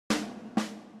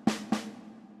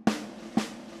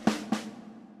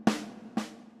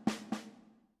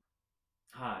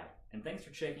and thanks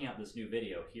for checking out this new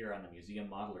video here on the Museum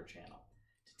Modeler channel.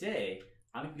 Today,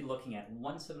 I'm going to be looking at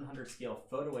 1/700 scale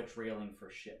Photoetch railing for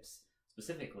ships,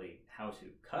 specifically how to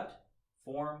cut,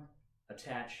 form,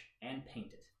 attach, and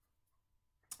paint it.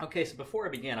 Okay, so before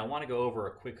I begin, I want to go over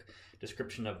a quick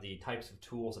description of the types of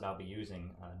tools that I'll be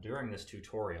using during this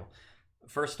tutorial.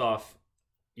 First off,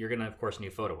 you're going to, of course,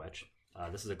 need Photoetch.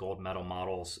 This is a Gold Medal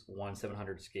Models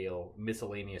 1/700 scale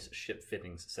miscellaneous ship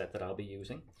fittings set that I'll be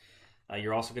using.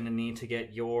 You're also going to need to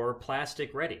get your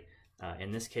plastic ready.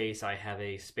 In this case, I have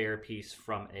a spare piece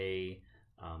from a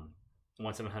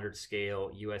 1/700 scale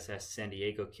USS San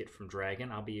Diego kit from Dragon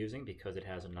I'll be using because it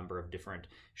has a number of different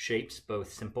shapes,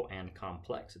 both simple and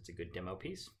complex. It's a good demo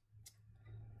piece.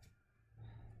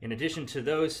 In addition to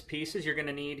those pieces, you're going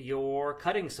to need your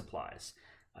cutting supplies.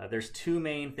 There's two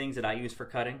main things that I use for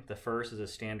cutting. The first is a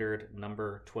standard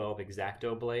number 12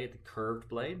 X-Acto blade, the curved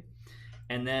blade,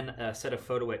 and then a set of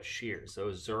Photoetch shears.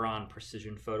 Those Xuron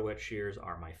Precision Photoetch shears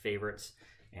are my favorites,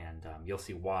 and you'll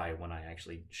see why when I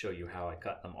actually show you how I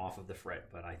cut them off of the fret,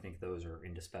 but I think those are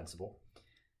indispensable.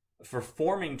 For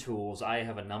forming tools, I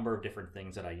have a number of different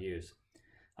things that I use.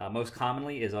 Most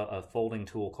commonly is a folding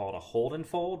tool called a hold and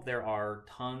fold. There are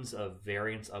tons of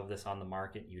variants of this on the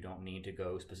market. You don't need to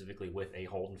go specifically with a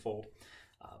hold and fold,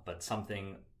 but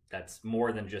something that's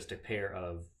more than just a pair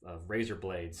of razor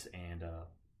blades and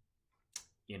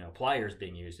pliers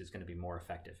being used is going to be more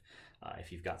effective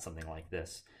if you've got something like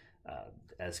this.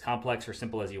 As complex or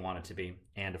simple as you want it to be.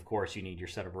 And of course you need your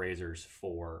set of razors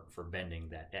for bending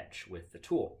that etch with the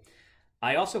tool.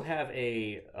 I also have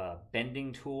a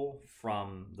bending tool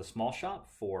from the small shop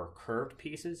for curved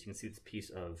pieces. You can see this piece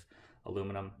of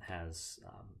aluminum has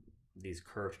these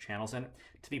curved channels in it.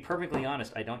 To be perfectly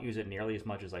honest, I don't use it nearly as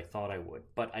much as I thought I would,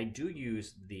 but I do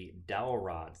use the dowel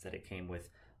rods that it came with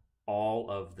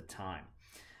all of the time.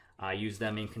 I use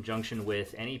them in conjunction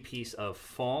with any piece of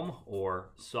foam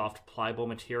or soft pliable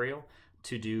material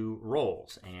to do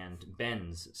rolls and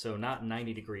bends. So not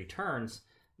 90-degree turns,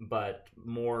 but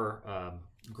more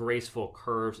graceful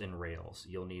curves and rails.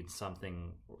 You'll need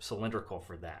something cylindrical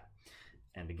for that.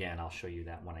 And again, I'll show you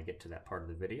that when I get to that part of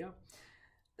the video.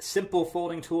 Simple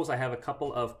folding tools, I have a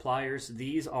couple of pliers.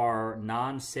 These are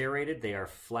non-serrated. They are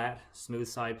flat, smooth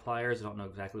side pliers. I don't know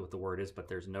exactly what the word is, but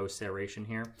there's no serration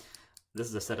here. This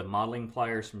is a set of modeling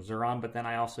pliers from Xuron, but then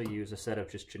I also use a set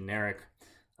of just generic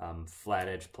flat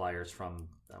edge pliers from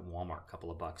Walmart, a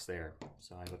couple of bucks there.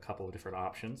 So I have a couple of different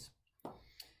options.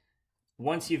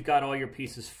 Once you've got all your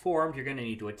pieces formed, you're going to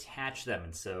need to attach them,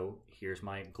 and so here's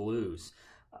my glues.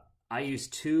 I use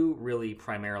two really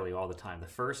primarily all the time. The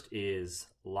first is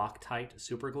Loctite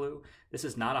super glue. This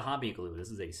is not a hobby glue.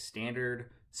 This is a standard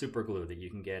super glue that you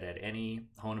can get at any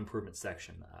home improvement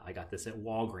section. I got this at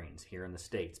Walgreens here in the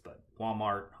States, but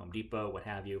Walmart, Home Depot, what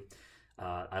have you.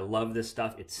 I love this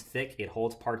stuff. It's thick, it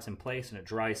holds parts in place, and it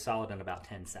dries solid in about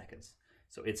 10 seconds.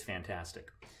 So it's fantastic.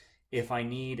 If I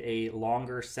need a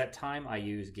longer set time, I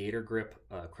use Gator Grip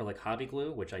acrylic hobby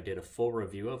glue, which I did a full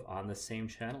review of on the same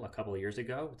channel a couple of years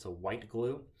ago. It's a white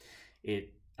glue.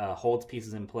 It holds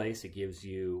pieces in place. It gives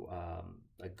you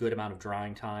a good amount of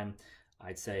drying time.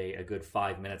 I'd say a good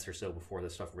 5 minutes or so before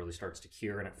this stuff really starts to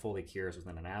cure, and it fully cures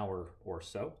within an hour or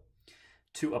so.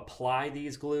 To apply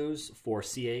these glues for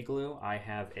CA glue, I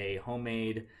have a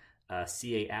homemade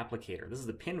CA applicator. This is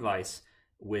the pin vise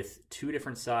with two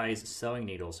different size sewing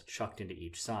needles chucked into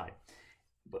each side.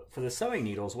 But for the sewing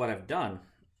needles, what I've done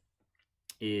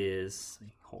is, let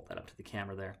me hold that up to the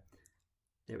camera there.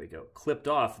 There we go. Clipped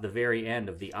off the very end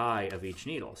of the eye of each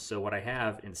needle. So what I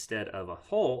have instead of a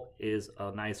hole is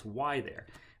a nice Y there.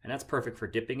 And that's perfect for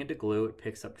dipping into glue. It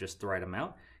picks up just the right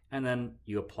amount, and then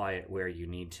you apply it where you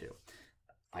need to.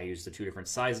 I use the two different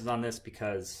sizes on this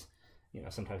because,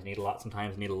 sometimes you need a lot,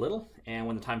 sometimes you need a little. And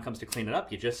when the time comes to clean it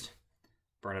up, you just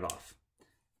burn it off.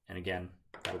 And again,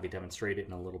 that will be demonstrated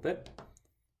in a little bit.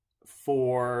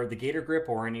 For the Gator Grip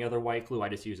or any other white glue, I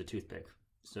just use a toothpick.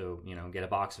 So, get a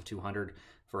box of 200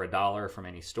 for $1 from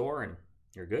any store and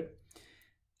you're good.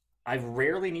 I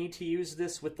rarely need to use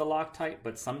this with the Loctite,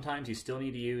 but sometimes you still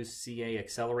need to use CA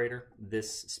Accelerator.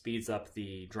 This speeds up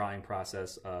the drying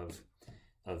process of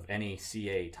any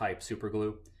CA type super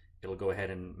glue. It'll go ahead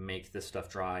and make this stuff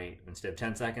dry instead of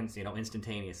 10 seconds,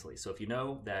 instantaneously. So if you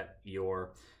know that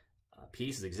your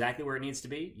piece is exactly where it needs to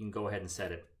be, you can go ahead and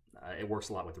set it. It works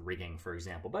a lot with rigging, for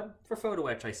example, but for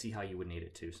Photoetch, I see how you would need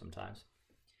it too sometimes.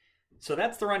 So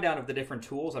that's the rundown of the different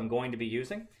tools I'm going to be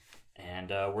using. And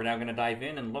we're now going to dive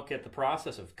in and look at the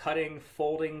process of cutting,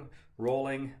 folding,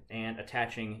 rolling, and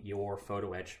attaching your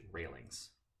Photoetch railings.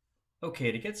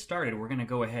 Okay, to get started, we're going to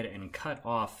go ahead and cut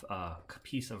off a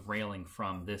piece of railing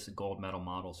from this Gold Medal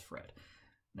Models fret.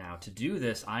 Now to do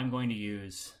this, I'm going to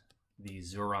use the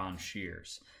Zuron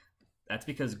shears. That's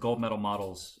because gold metal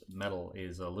metal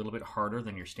is a little bit harder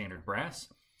than your standard brass,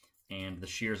 and the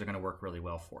shears are going to work really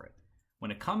well for it.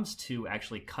 When it comes to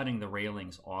actually cutting the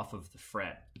railings off of the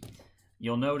fret,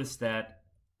 you'll notice that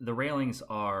the railings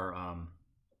are,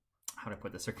 how do I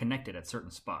put this? They're connected at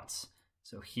certain spots.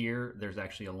 So here, there's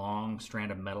actually a long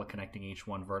strand of metal connecting each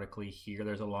one vertically. Here,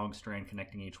 there's a long strand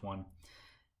connecting each one.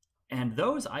 And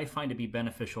those I find to be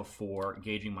beneficial for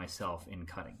gauging myself in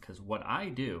cutting, because what I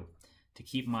do to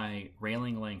keep my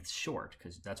railing lengths short,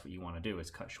 because that's what you want to do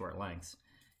is cut short lengths,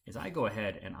 is I go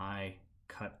ahead and I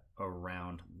cut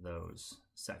around those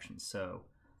sections. So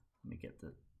let me get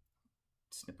the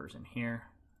snippers in here.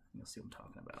 You'll see what I'm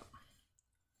talking about.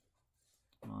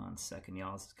 1 second,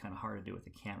 y'all. This is kind of hard to do with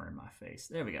the camera in my face.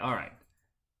 There we go. All right.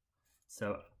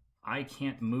 So I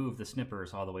can't move the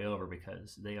snippers all the way over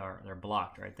because they're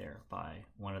blocked right there by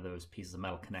one of those pieces of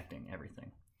metal connecting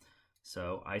everything.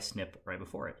 So I snip right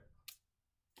before it.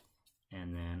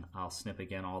 And then I'll snip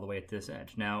again all the way at this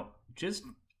edge. Now, just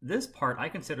this part, I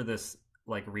consider this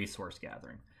like resource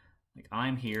gathering. Like,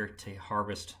 I'm here to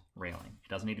harvest railing. It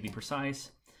doesn't need to be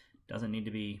precise, doesn't need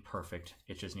to be perfect.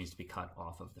 It just needs to be cut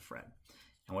off of the fret.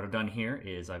 And what I've done here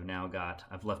is I've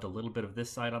left a little bit of this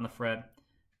side on the fret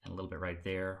and a little bit right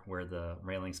there where the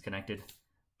railing's connected.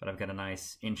 But I've got a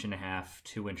nice 1.5 inches,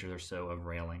 2 inches or so of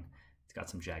railing. It's got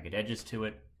some jagged edges to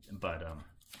it, but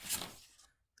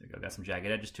there you go, got some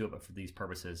jagged edges to it, but for these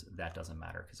purposes, that doesn't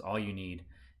matter because all you need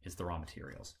is the raw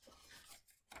materials.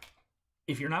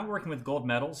 If you're not working with gold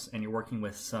metals and you're working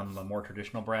with some more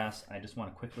traditional brass, I just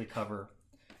want to quickly cover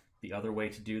the other way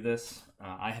to do this.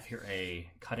 I have here a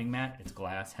cutting mat. It's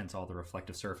glass, hence all the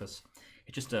reflective surface.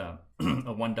 It's just a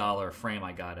 $1 frame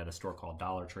I got at a store called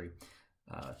Dollar Tree.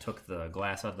 Took the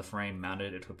glass out of the frame,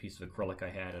 mounted it to a piece of acrylic I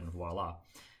had, and voila.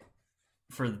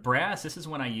 For the brass, this is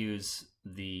when I use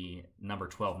the number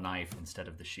 12 knife instead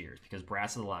of the shears, because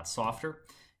brass is a lot softer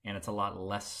and it's a lot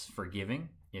less forgiving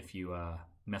if you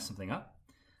mess something up.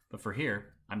 But for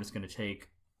here, I'm just going to take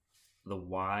the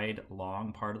wide,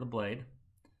 long part of the blade,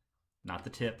 not the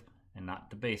tip and not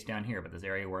the base down here, but this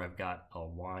area where I've got a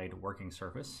wide working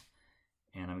surface,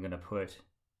 and I'm going to put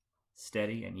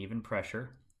steady and even pressure,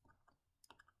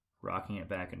 rocking it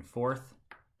back and forth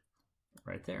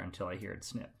right there until I hear it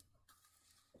snip.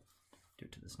 Do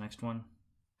it to this next one.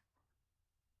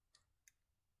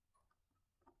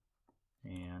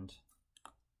 And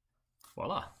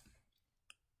voila.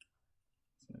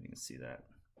 So you can see that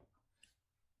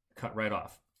cut right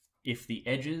off. If the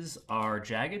edges are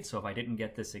jagged, so if I didn't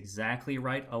get this exactly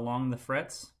right along the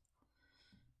frets,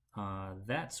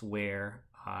 that's where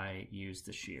I use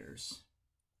the shears.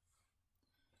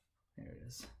 There it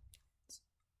is.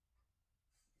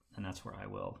 And that's where I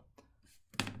will,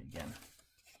 again,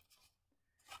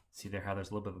 see there how there's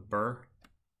a little bit of a burr?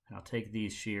 And I'll take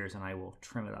these shears and I will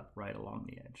trim it up right along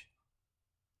the edge.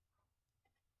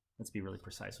 Let's be really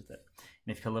precise with it.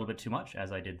 And if you cut a little bit too much,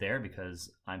 as I did there, because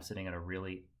I'm sitting at a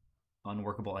really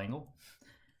unworkable angle,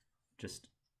 just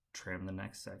trim the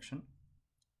next section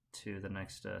to the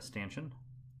next stanchion.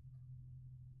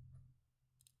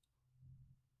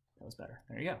 That was better.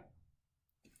 There you go.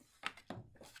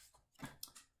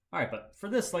 All right, but for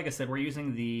this, like I said, we're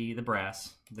using the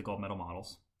brass, the gold metal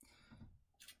models.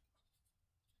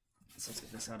 So let's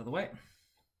get this out of the way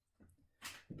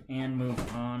and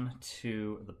move on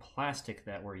to the plastic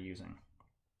that we're using.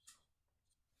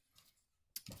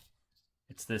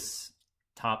 It's this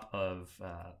top of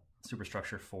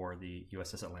superstructure for the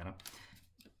USS Atlanta.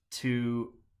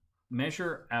 To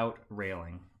measure out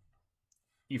railing,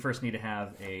 you first need to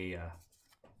have a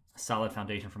solid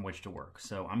foundation from which to work.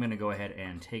 So I'm going to go ahead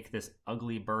and take this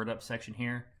ugly bird up section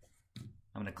here.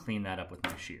 I'm going to clean that up with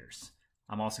my shears.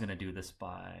 I'm also going to do this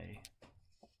by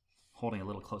holding a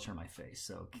little closer to my face,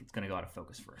 so it's going to go out of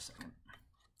focus for a second.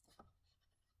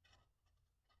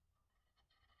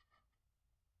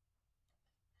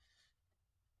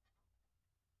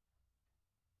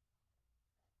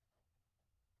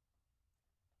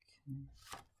 Okay.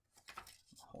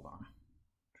 Hold on.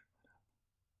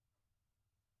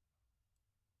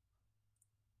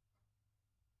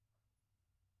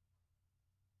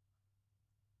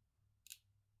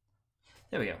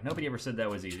 There we go. Nobody ever said that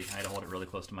was easy. I had to hold it really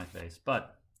close to my face,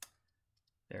 but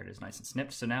there it is, nice and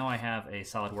snipped. So now I have a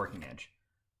solid working edge.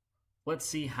 Let's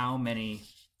see how many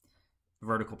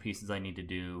vertical pieces I need to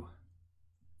do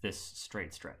this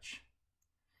straight stretch.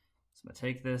 So I'm going to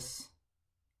take this,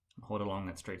 hold it along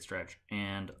that straight stretch,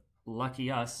 and lucky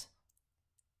us,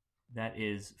 that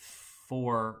is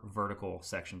 4 vertical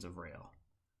sections of rail.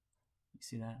 You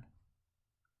see that?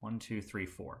 1, 2, 3,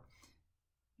 4.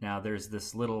 Now there's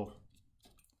this little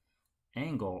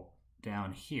angle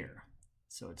down here.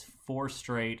 So it's 4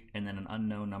 straight and then an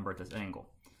unknown number at this angle.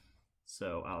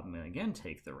 So I'm going to again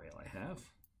take the rail I have.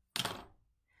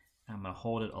 I'm going to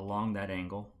hold it along that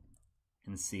angle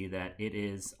and see that it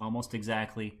is almost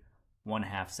exactly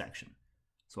 1/2 section.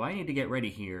 So what I need to get ready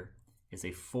here is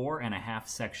a 4.5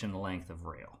 section length of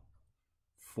rail.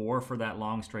 4 for that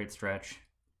long straight stretch,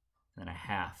 and then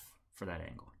 1/2 for that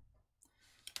angle.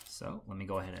 So let me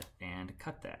go ahead and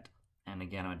cut that. And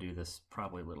again, I'll do this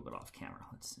probably a little bit off camera.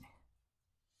 Let's see.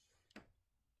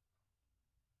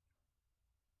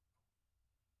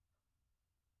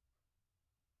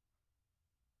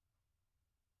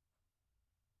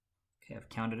 Okay, I've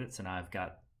counted it, so now I've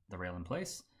got the rail in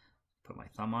place. Put my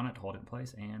thumb on it, hold it in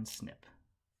place, and snip.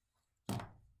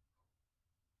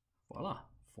 Voila,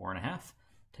 4.5.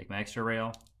 Take my extra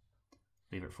rail,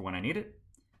 leave it for when I need it.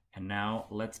 And now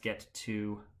let's get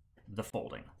to the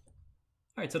folding.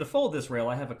 All right, so to fold this rail,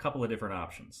 I have a couple of different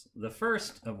options. The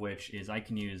first of which is I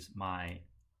can use my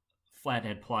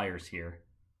flathead pliers here.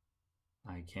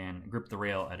 I can grip the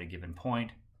rail at a given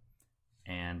point,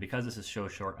 and because this is so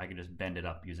short, I can just bend it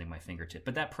up using my fingertip.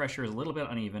 But that pressure is a little bit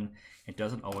uneven. It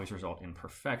doesn't always result in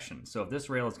perfection. So if this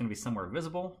rail is going to be somewhere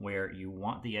visible where you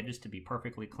want the edges to be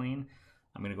perfectly clean,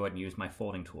 I'm going to go ahead and use my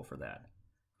folding tool for that.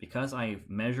 Because I've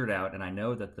measured out and I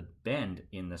know that the bend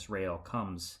in this rail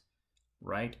comes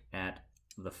right at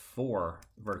the 4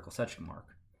 vertical section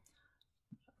mark,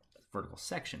 I'm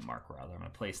going to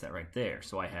place that right there.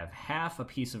 So I have 1/2 a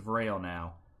piece of rail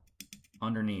now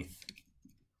underneath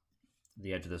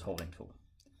the edge of this holding tool.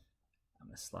 I'm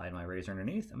going to slide my razor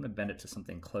underneath. I'm going to bend it to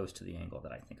something close to the angle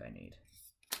that I think I need.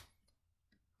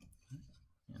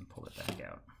 And pull it back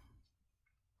out.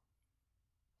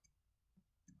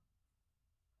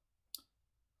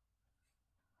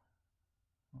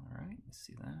 All right, you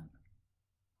see that?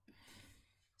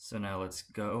 So now let's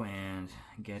go and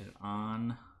get it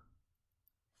on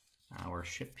our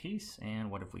ship piece.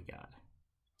 And what have we got?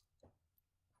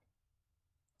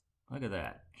 Look at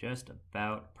that, just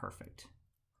about perfect.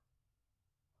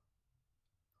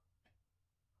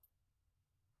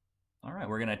 All right,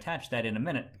 we're going to attach that in a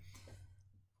minute.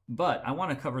 But I want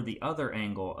to cover the other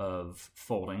angle of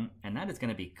folding, and that is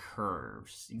going to be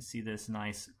curves. You can see this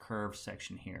nice curved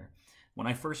section here. When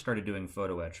I first started doing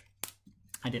Photoetch,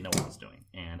 I didn't know what I was doing,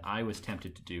 and I was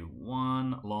tempted to do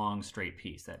one long straight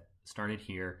piece that started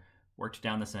here, worked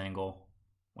down this angle,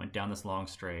 went down this long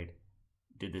straight,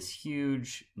 did this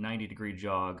huge 90-degree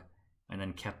jog, and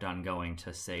then kept on going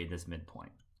to, say, this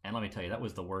midpoint. And let me tell you, that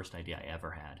was the worst idea I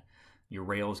ever had. Your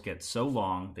rails get so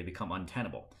long, they become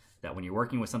untenable, that when you're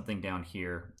working with something down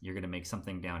here, you're going to make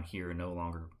something down here no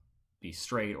longer be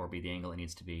straight or be the angle it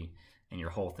needs to be, and your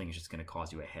whole thing is just going to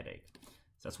cause you a headache.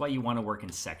 So that's why you want to work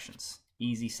in sections,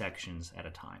 easy sections at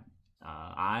a time.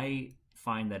 I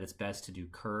find that it's best to do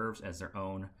curves as their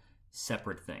own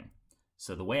separate thing.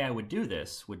 So the way I would do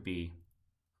this would be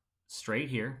straight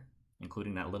here,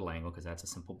 including that little angle because that's a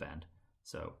simple bend.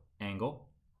 So angle,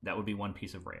 that would be one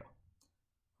piece of rail.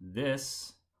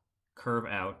 This curve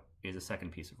out is a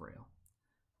second piece of rail.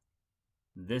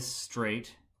 This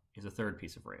straight is a third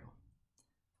piece of rail.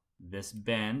 This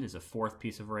bend is a fourth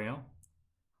piece of rail.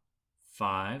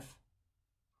 5,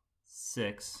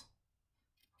 6,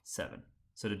 7.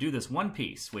 So to do this one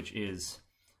piece, which is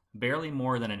barely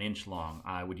more than an inch long,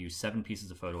 I would use 7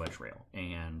 pieces of Photoetch rail.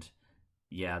 And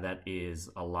yeah, that is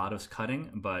a lot of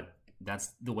cutting, but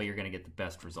that's the way you're going to get the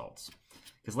best results.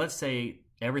 Because let's say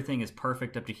everything is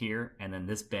perfect up to here, and then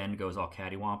this bend goes all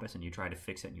cattywampus, and you try to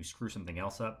fix it and you screw something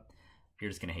else up, you're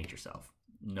just going to hate yourself.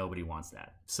 Nobody wants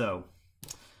that. So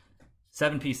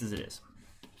 7 pieces it is.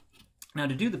 Now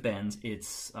to do the bends,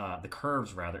 it's the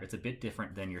curves rather, it's a bit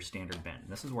different than your standard bend.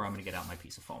 This is where I'm going to get out my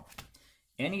piece of foam.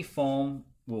 Any foam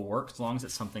will work as long as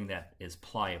it's something that is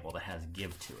pliable, that has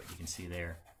give to it. You can see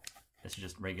there, this is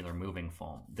just regular moving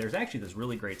foam. There's actually this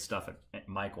really great stuff at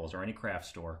Michael's or any craft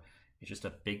store. It's just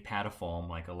a big pad of foam,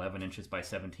 like 11 inches by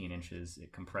 17 inches.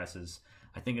 It compresses.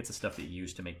 I think it's the stuff that you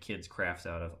use to make kids' crafts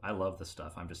out of. I love the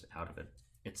stuff. I'm just out of it.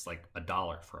 It's like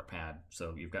 $1 for a pad,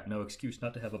 so you've got no excuse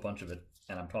not to have a bunch of it,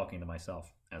 and I'm talking to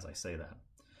myself as I say that.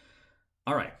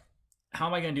 All right, how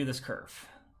am I going to do this curve?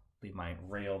 Leave my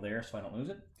rail there so I don't lose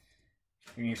it.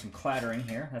 You're going to hear some clattering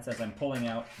here. That's as I'm pulling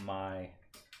out my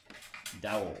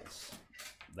dowels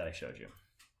that I showed you.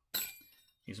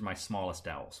 These are my smallest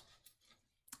dowels.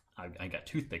 I got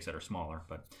toothpicks that are smaller,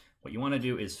 but what you want to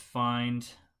do is find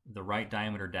the right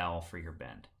diameter dowel for your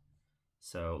bend.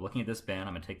 So looking at this bend,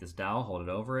 I'm going to take this dowel, hold it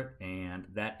over it, and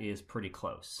that is pretty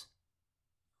close.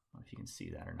 I don't know if you can see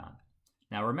that or not.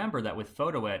 Now remember that with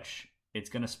Photoetch,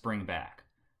 it's going to spring back.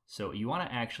 So you want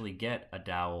to actually get a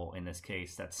dowel, in this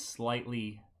case, that's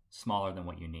slightly smaller than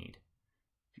what you need.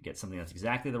 If you get something that's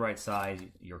exactly the right size,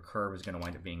 your curve is going to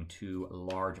wind up being too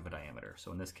large of a diameter.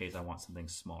 So in this case, I want something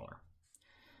smaller.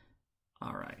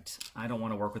 All right, I don't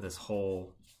want to work with this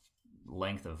whole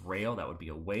length of rail. That would be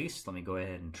a waste. Let me go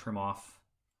ahead and trim off,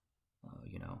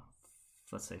 you know,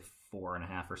 let's say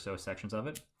 4.5 or so sections of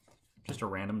it. Just a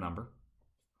random number.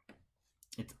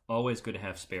 It's always good to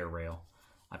have spare rail.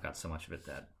 I've got so much of it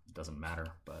that it doesn't matter,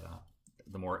 but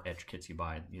the more etch kits you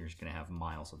buy, you're just going to have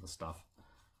miles of the stuff.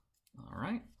 All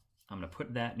right, I'm going to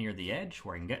put that near the edge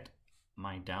where I can get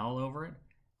my dowel over it,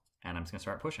 and I'm just going to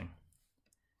start pushing.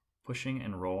 Pushing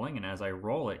and rolling, and as I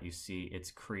roll it, you see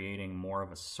it's creating more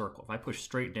of a circle. If I push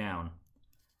straight down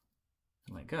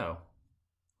and let go,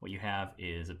 what you have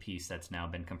is a piece that's now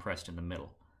been compressed in the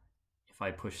middle. If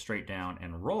I push straight down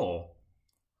and roll,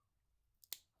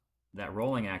 that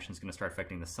rolling action is going to start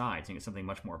affecting the sides. You get something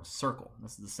much more of a circle.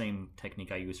 This is the same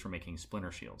technique I use for making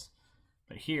splinter shields.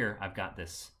 But here, I've got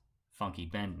this funky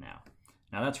bend now.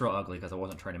 Now that's real ugly because I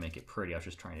wasn't trying to make it pretty. I was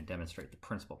just trying to demonstrate the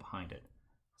principle behind it.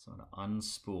 So I'm going to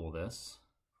unspool this.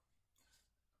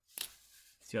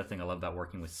 The other thing I love about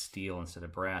working with steel instead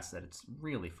of brass is that it's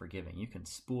really forgiving. You can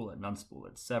spool it and unspool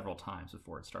it several times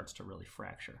before it starts to really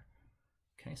fracture.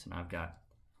 Okay, so now I've got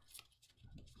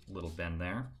a little bend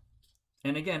there.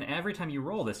 And again, every time you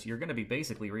roll this, you're going to be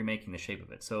basically remaking the shape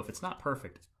of it. So if it's not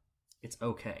perfect, it's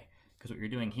okay. Because what you're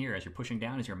doing here as you're pushing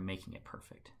down is you're making it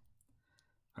perfect.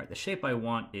 All right, the shape I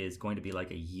want is going to be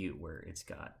like a U, where it's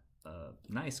got a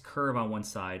nice curve on one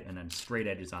side and then straight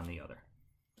edges on the other.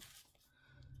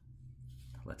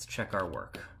 Let's check our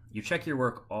work. You check your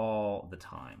work all the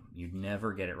time. You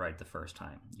never get it right the first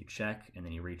time. You check, and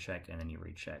then you recheck, and then you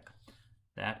recheck.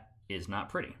 That is not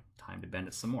pretty. Time to bend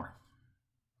it some more.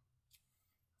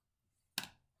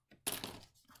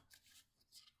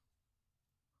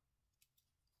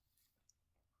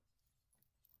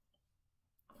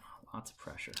 Lots of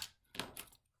pressure. Okay,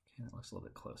 that looks a little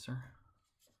bit closer.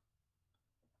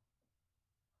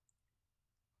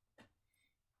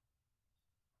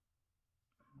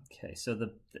 Okay, so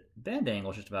the bend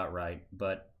angle is just about right,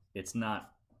 but it's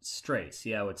not straight.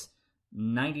 See how it's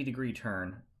 90-degree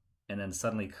turn and then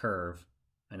suddenly curve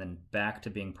and then back to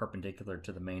being perpendicular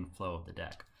to the main flow of the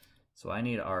deck. So I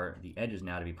need the edges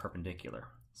now to be perpendicular.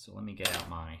 So let me get out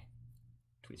my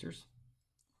tweezers.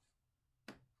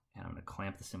 And I'm going to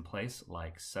clamp this in place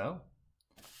like so.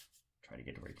 Try to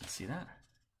get to where you can see that.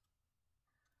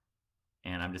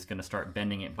 And I'm just going to start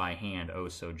bending it by hand, oh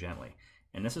so gently.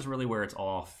 And this is really where it's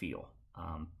all feel.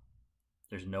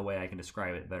 There's no way I can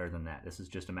describe it better than that. This is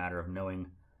just a matter of knowing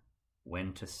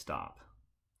when to stop.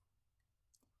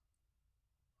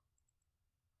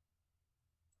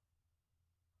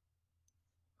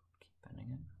 Keep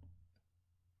bending it.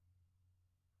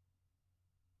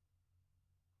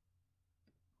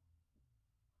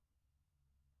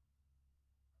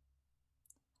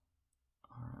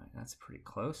 All right, that's pretty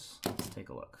close. Let's take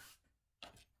a look.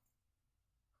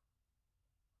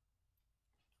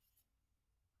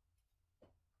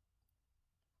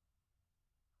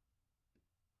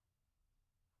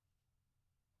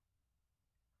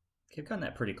 Okay, I've gotten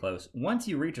that pretty close. Once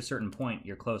you reach a certain point,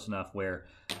 you're close enough where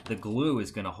the glue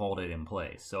is going to hold it in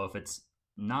place. So if it's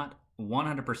not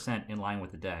 100% in line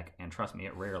with the deck, and trust me,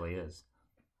 it rarely is,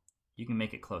 you can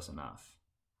make it close enough.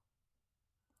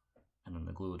 And then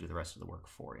the glue will do the rest of the work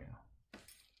for you.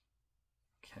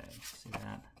 Okay, see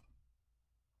that?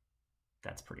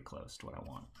 That's pretty close to what I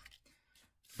want.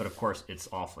 But of course, it's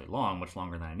awfully long, much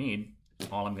longer than I need.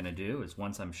 All I'm going to do is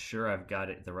once I'm sure I've got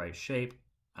it the right shape,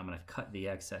 I'm going to cut the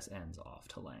excess ends off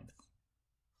to length.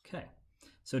 Okay,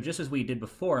 so just as we did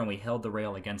before and we held the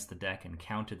rail against the deck and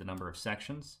counted the number of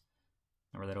sections,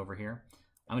 remember that over here?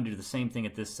 I'm going to do the same thing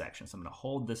at this section. So I'm going to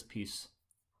hold this piece,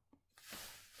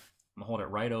 I'm going to hold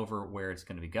it right over where it's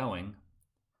going to be going,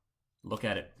 look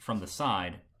at it from the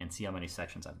side, and see how many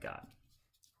sections I've got.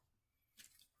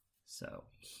 So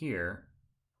here,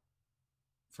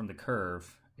 from the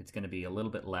curve, it's going to be a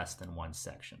little bit less than one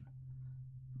section.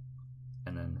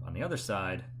 And then on the other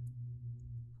side,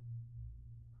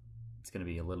 it's going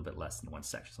to be a little bit less than one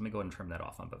section. So let me go ahead and trim that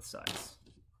off on both sides.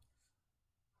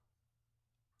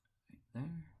 Right there.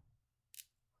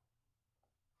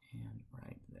 And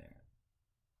right there.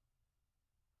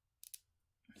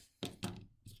 I'm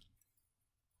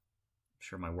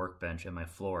sure my workbench and my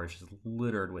floor is just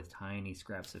littered with tiny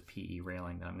scraps of PE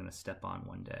railing that I'm going to step on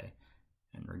one day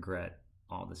and regret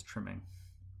all this trimming.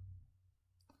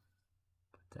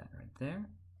 That right there.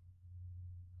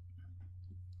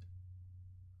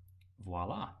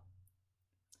 Voila.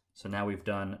 So now we've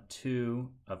done 2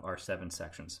 of our 7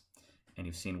 sections. and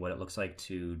you've seen what it looks like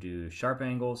to do sharp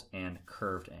angles and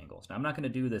curved angles. Now I'm not going to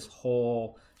do this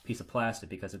whole piece of plastic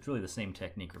because it's really the same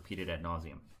technique repeated ad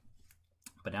nauseum.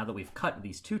 But now that we've cut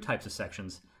these two types of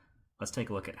sections, let's take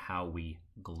a look at how we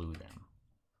glue them.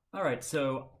 All right,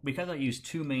 so because I used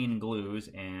two main glues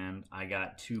and I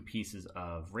got two pieces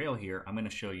of rail here, I'm going to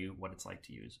show you what it's like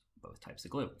to use both types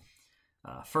of glue.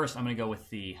 First, I'm going to go with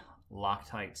the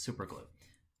Loctite super glue.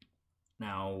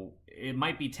 Now, it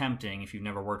might be tempting if you've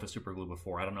never worked with super glue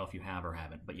before. I don't know if you have or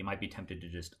haven't, but you might be tempted to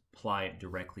just apply it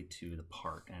directly to the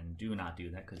part, and do not do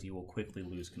that because you will quickly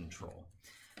lose control.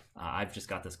 I've just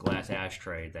got this glass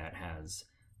ashtray that has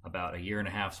about 1.5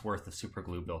 years worth of super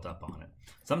glue built up on it.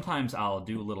 Sometimes I'll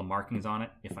do little markings on it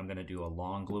if I'm going to do a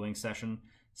long gluing session,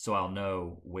 so I'll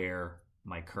know where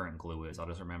my current glue is. I'll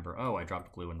just remember, oh, I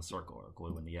dropped glue in the circle, or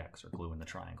glue in the X, or glue in the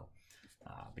triangle.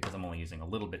 Because I'm only using a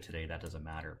little bit today, that doesn't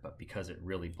matter, but because it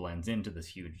really blends into this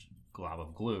huge glob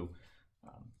of glue,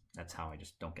 that's how I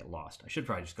just don't get lost. I should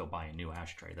probably just go buy a new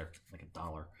ashtray. They're like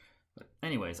 $1. But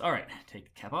anyways, all right, take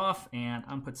the cap off, and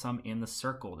I'm put some in the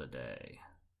circle today.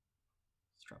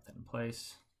 Let's drop that in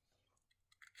place.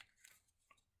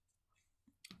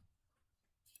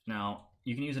 Now,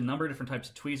 you can use a number of different types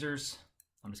of tweezers.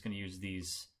 I'm just going to use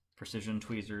these precision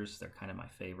tweezers. They're kind of my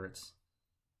favorites.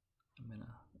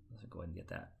 Let's go ahead and get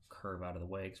that curve out of the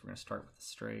way because we're going to start with the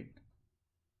straight.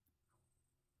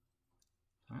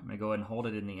 All right, I'm going to go ahead and hold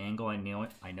it in the angle I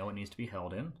know it needs to be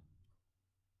held in.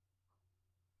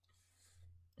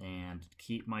 And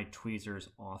keep my tweezers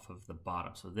off of the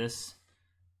bottom. So this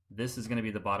is going to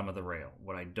be the bottom of the rail.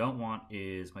 What I don't want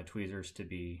is my tweezers to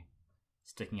be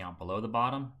sticking out below the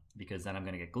bottom, because then I'm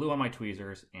going to get glue on my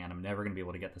tweezers and I'm never going to be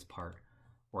able to get this part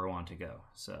where I want to go.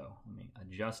 So let me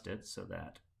adjust it so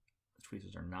that the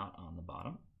tweezers are not on the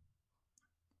bottom.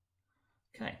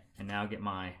 Okay, and now get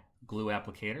my glue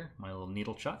applicator, my little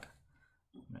needle chuck.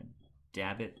 I'm going to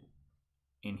dab it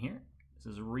in here.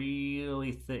 This is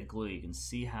really thick glue. You can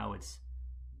see how it's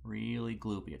really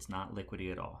gloopy. It's not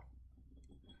liquidy at all.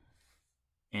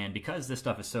 And because this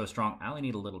stuff is so strong, I only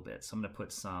need a little bit. So I'm going to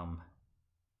put some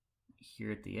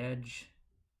here at the edge,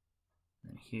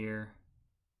 and here,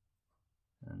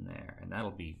 and there. And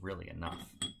that'll be really enough.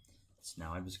 So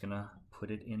now I'm just going to put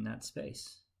it in that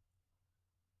space.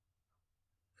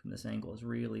 From this angle is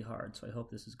really hard, so I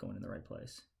hope this is going in the right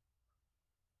place.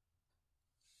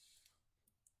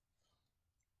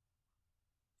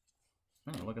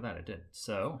 Oh, look at that, it did.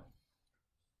 So,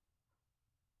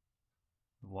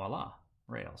 voila,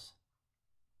 rails.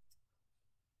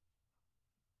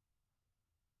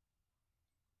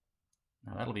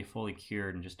 Now that'll be fully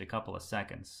cured in just a couple of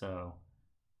seconds, so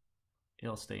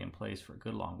it'll stay in place for a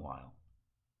good long while.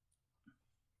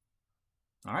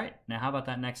 All right, now how about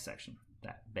that next section,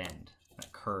 that bend,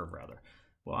 that curve rather?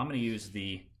 Well, I'm going to use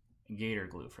the gator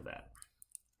glue for that.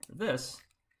 For this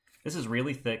is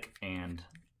really thick, and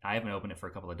I haven't opened it for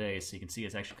a couple of days, so you can see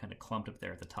it's actually kind of clumped up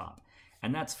there at the top.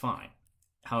 And that's fine.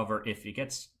 However, if it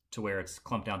gets to where it's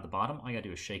clumped down at the bottom, all you gotta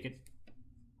do is shake it.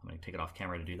 I'm gonna take it off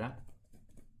camera to do that.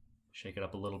 Shake it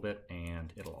up a little bit,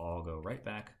 and it'll all go right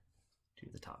back to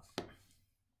the top.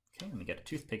 Okay, let me get a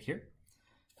toothpick here,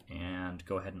 and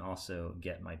go ahead and also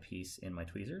get my piece in my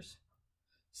tweezers.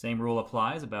 Same rule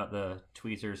applies about the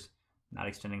tweezers not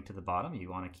extending to the bottom. You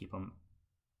wanna keep them,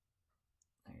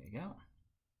 there you go.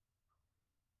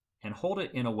 And hold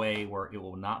it in a way where it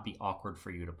will not be awkward for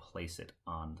you to place it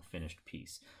on the finished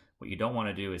piece. What you don't want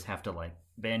to do is have to like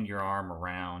bend your arm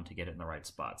around to get it in the right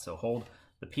spot. So hold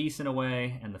the piece in a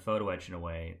way and the Photoetch in a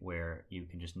way where you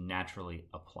can just naturally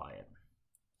apply it.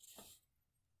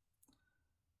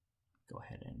 Go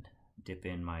ahead and dip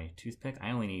in my toothpick.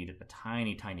 I only need a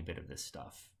tiny, tiny bit of this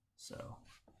stuff. So,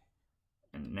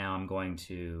 and now I'm going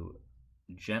to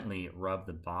gently rub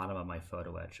the bottom of my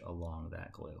Photoetch along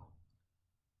that glue.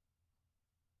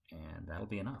 And that'll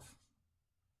be enough.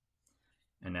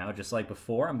 And now, just like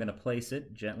before, I'm going to place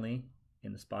it gently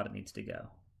in the spot it needs to go.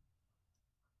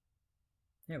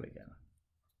 There we go.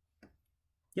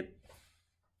 Yep.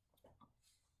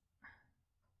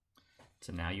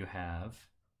 So now you have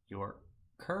your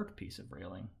curved piece of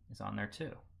railing is on there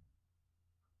too.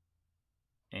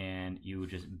 And you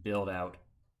just build out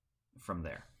from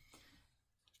there.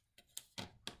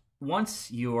 Once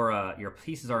your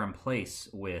pieces are in place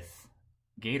with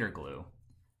gator glue.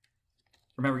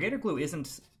 Remember, gator glue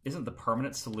isn't the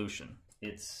permanent solution.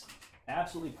 It's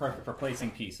absolutely perfect for placing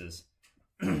pieces,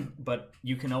 but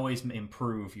you can always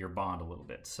improve your bond a little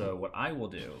bit. So what I will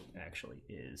do actually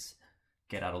is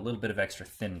get out a little bit of extra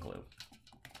thin glue.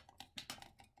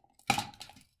 There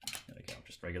we go,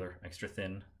 just regular extra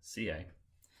thin CA.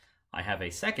 I have a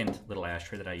second little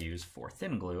ashtray that I use for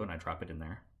thin glue, and I drop it in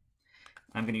there.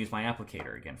 I'm going to use my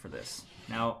applicator again for this.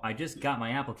 Now, I just got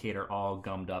my applicator all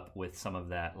gummed up with some of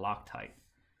that Loctite.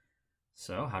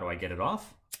 So, how do I get it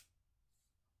off?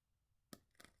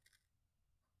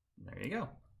 There you go.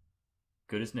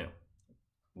 Good as new.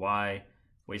 Why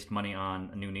waste money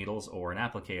on new needles or an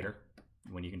applicator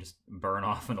when you can just burn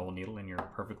off an old needle and you're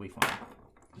perfectly fine?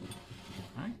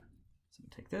 All right, so I'm going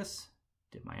to take this,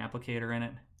 dip my applicator in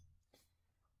it,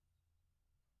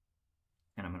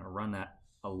 and I'm going to run that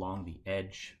along the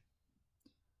edge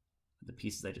of the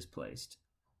pieces I just placed.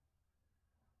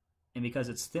 And because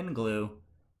it's thin glue,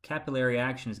 capillary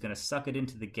action is going to suck it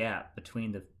into the gap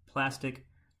between the plastic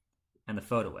and the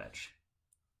Photoetch,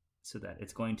 so that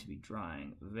it's going to be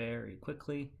drying very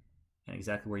quickly and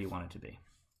exactly where you want it to be.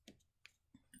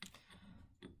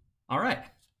 All right,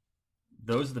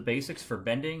 those are the basics for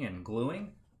bending and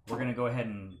gluing. We're going to go ahead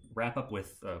and wrap up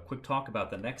with a quick talk about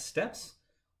the next steps,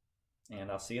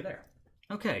 and I'll see you there.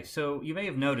 Okay, so you may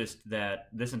have noticed that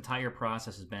this entire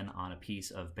process has been on a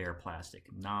piece of bare plastic,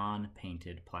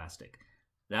 non-painted plastic.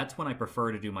 That's when I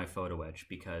prefer to do my Photoetch,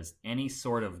 because any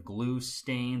sort of glue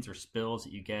stains or spills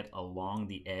that you get along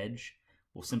the edge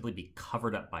will simply be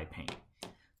covered up by paint.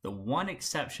 The one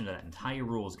exception to that entire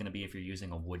rule is going to be if you're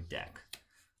using a wood deck.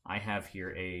 I have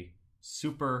here a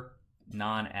super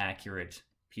non-accurate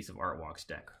piece of Artworks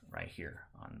deck right here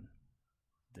on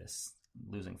this.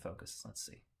 Losing focus. Let's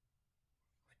see.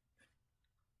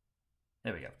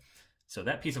 There we go. So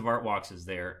that piece of Artworks is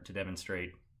there to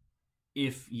demonstrate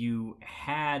if you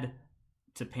had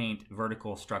to paint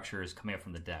vertical structures coming up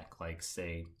from the deck, like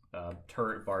say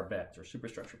turret barbettes or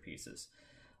superstructure pieces,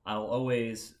 I'll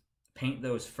always paint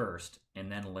those first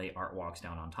and then lay Artworks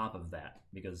down on top of that,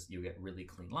 because you get really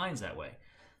clean lines that way.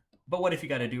 But what if you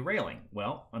got to do railing?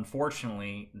 Well,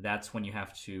 unfortunately, that's when you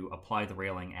have to apply the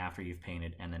railing after you've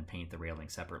painted and then paint the railing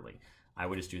separately. I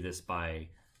would just do this by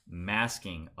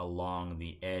masking along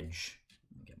the edge.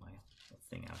 Let me get my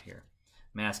thing out here.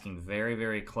 Masking very,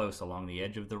 very close along the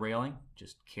edge of the railing,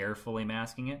 just carefully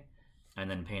masking it, and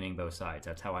then painting both sides.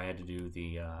 That's how I had to do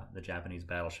the Japanese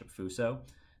battleship Fuso.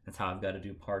 That's how I've got to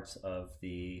do parts of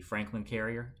the Franklin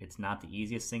carrier. It's not the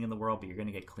easiest thing in the world, but you're going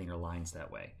to get cleaner lines that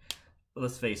way. But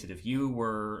let's face it, if you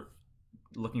were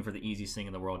looking for the easiest thing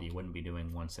in the world, you wouldn't be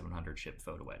doing 1/700 ship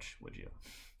Photoetch, would you?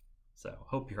 So,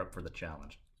 hope you're up for the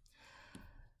challenge.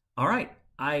 All right.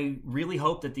 I really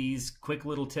hope that these quick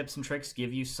little tips and tricks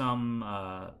give you some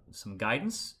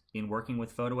guidance in working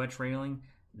with Photoetch railing.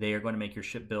 They are going to make your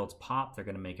ship builds pop. They're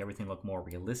going to make everything look more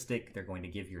realistic. They're going to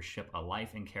give your ship a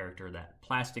life and character that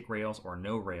plastic rails or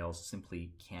no rails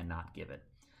simply cannot give it.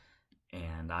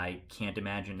 And I can't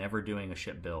imagine ever doing a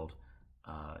ship build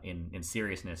in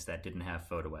seriousness that didn't have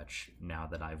Photoetch, now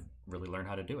that I've really learned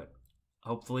how to do it.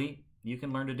 Hopefully you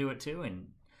can learn to do it too, and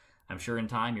I'm sure in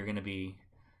time you're going to be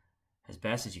as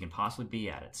best as you can possibly be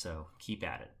at it, so keep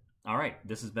at it. All right,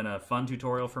 this has been a fun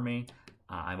tutorial for me.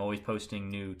 I'm always posting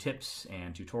new tips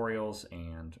and tutorials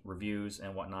and reviews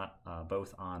and whatnot,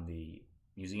 both on the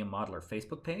Museum Modeler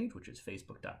Facebook page, which is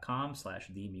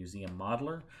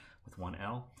facebook.com/themuseummodeler with one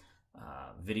L.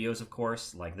 Videos, of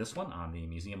course, like this one on the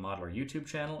Museum Modeler YouTube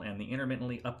channel and the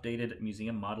intermittently updated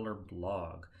Museum Modeler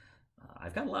blog.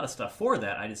 I've got a lot of stuff for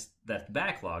that. That's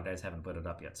backlogged. I just haven't put it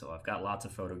up yet. So I've got lots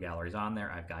of photo galleries on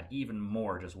there. I've got even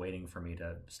more just waiting for me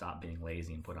to stop being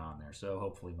lazy and put on there. So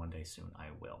hopefully one day soon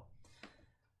I will.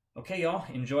 Okay, y'all,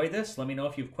 enjoy this. Let me know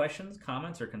if you have questions,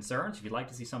 comments, or concerns, if you'd like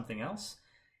to see something else.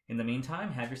 In the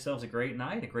meantime, have yourselves a great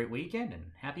night, a great weekend,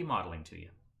 and happy modeling to you.